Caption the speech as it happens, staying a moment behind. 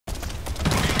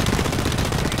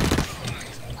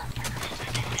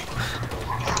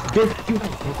Go check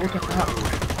it out.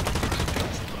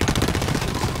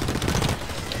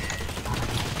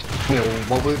 Wait,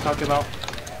 what were we talking about?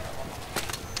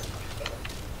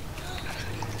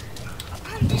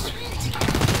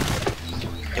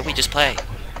 Yeah, we just play.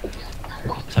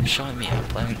 Stop showing me I'm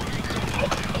playing.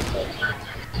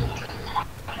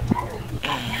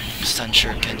 Stun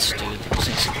shurikens, dude. Those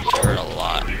things hurt a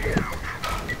lot.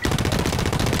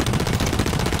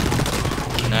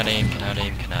 Cannot aim.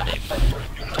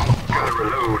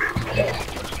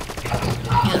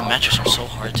 Yeah, the matches are so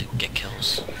hard to get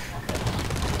kills.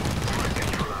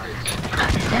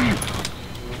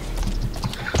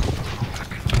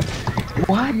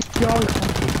 Why do you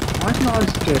always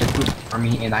scared of good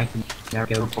farming and I can never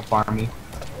get good farming?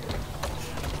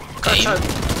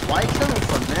 Why kill him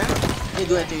for, man? I didn't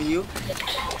do anything to you.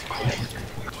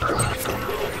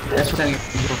 That's what I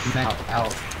go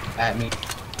out at me.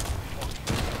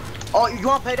 Oh, you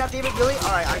wanna play that, David? Really?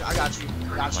 Alright, I got you.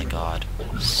 Oh my god.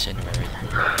 Incinerary.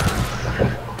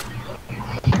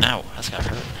 Ow, that's got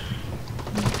hurt.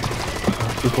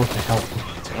 You're supposed to help.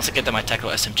 Once I get to my Techo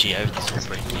SMG, everything's gonna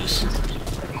break loose.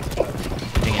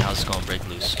 Everything else is gonna break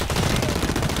loose.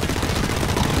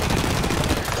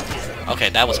 Okay,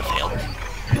 that was a fail.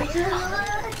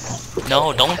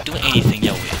 No, don't do anything,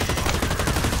 yo.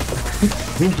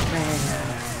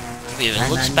 If it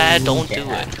looks bad, don't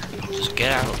do it. Just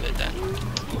get out of it then.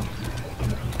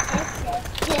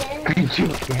 You're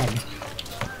dead.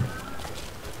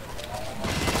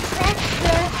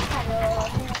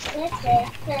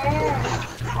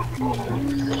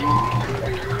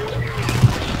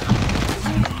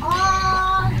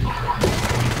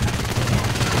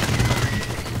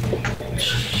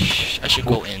 I should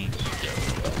go in. Ooh,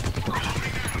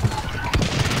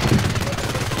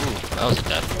 that was a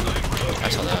death. I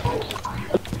saw that.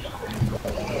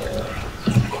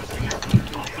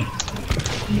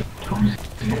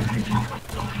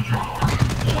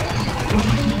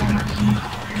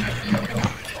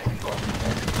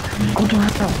 Go to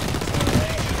hell.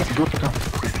 Go to hell.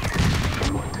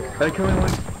 Like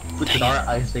everyone, with our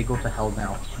eyes, they go to hell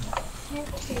now.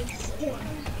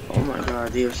 Oh my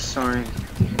god, David, sorry.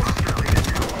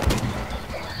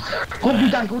 Oh, you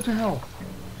die, go to hell.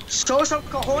 Show some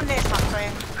cojones, my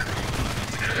friend.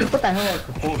 What the hell is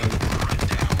the phone?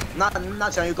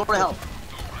 Not telling you, go to hell.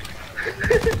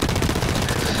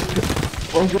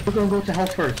 Well, we're gonna go to hell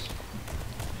first.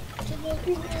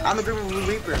 I'm the Grim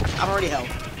Reaper. I'm already hell.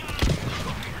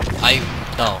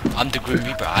 No, I'm the Grim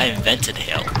Reaper. I invented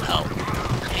hail.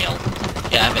 Hail.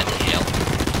 Yeah, I invented hail.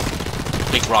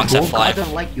 Big rocks that fly. I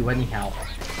don't like you anyhow.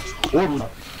 Or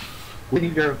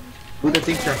who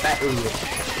thinks you're a fat idiot?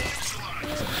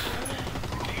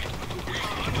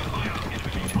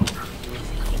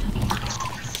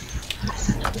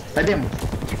 I didn't.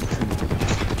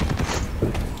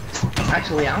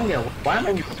 Actually, I don't get why am I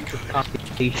using this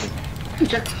computation? You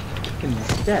just fucking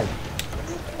dead.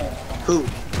 Who?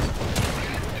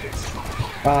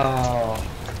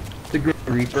 The Grim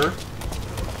Reaper.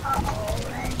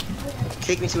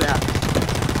 Take me to what happens.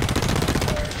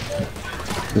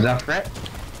 Is that threat?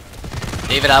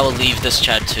 David, I will leave this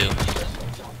chat too.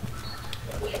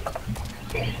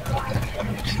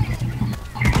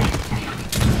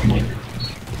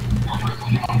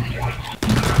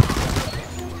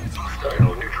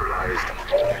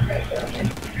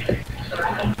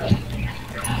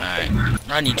 Alright,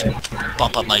 I need to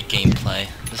bump up my gameplay.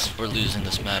 We're losing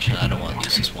this match and I don't want to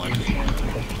lose this one.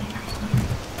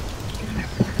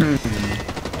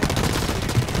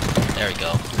 There we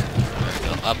go.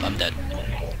 Up, I'm dead.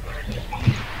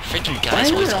 Freaking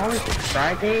guys, why is it always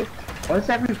Friday? Why is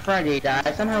every Friday that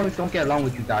I somehow don't get along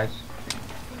with you guys?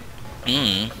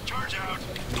 We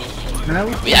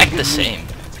act the same.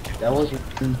 That was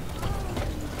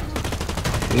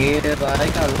yeah, but I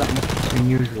got a lot more than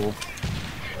usual.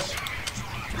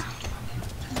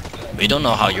 We don't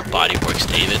know how your body works,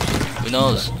 David. Who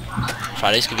knows?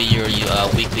 Fridays could be your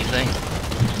weekly thing.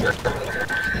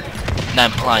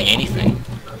 Not implying anything.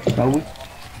 Oh.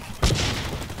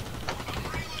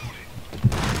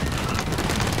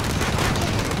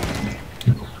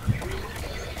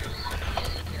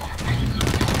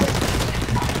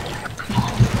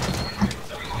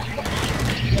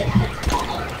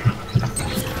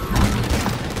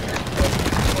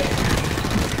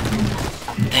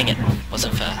 Dang it,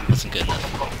 wasn't fair, wasn't good enough.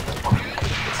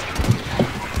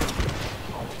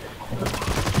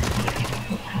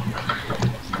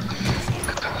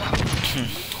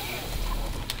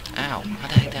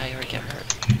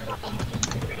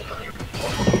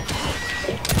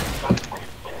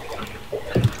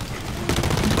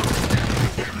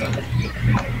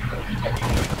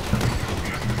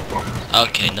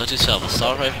 Okay, note to self,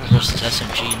 assault rifle versus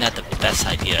SMG, not the best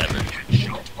idea ever.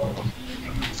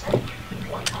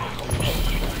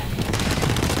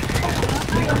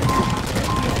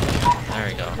 There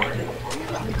we go.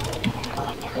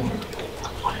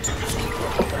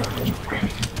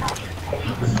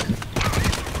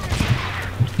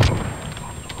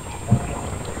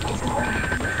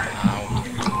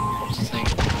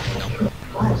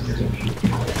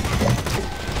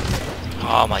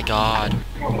 Oh my god.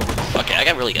 Okay,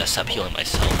 I really gotta stop healing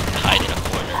myself and hide in a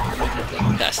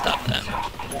corner. Gotta stop that.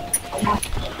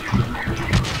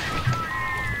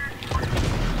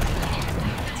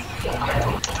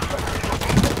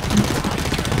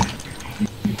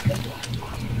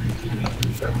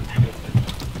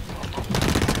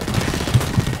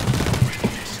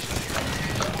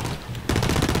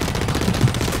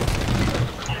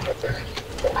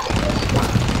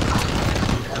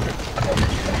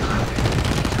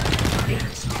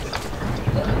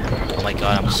 Oh my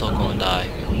god, I'm so gonna die.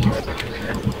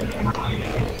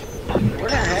 Where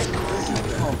the heck?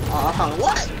 Oh,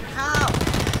 what? How?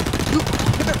 You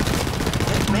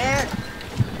man.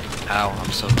 Ow,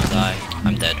 I'm so gonna die.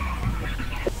 I'm dead.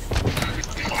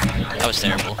 That was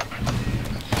terrible.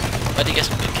 But I did get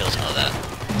some good kills out of that.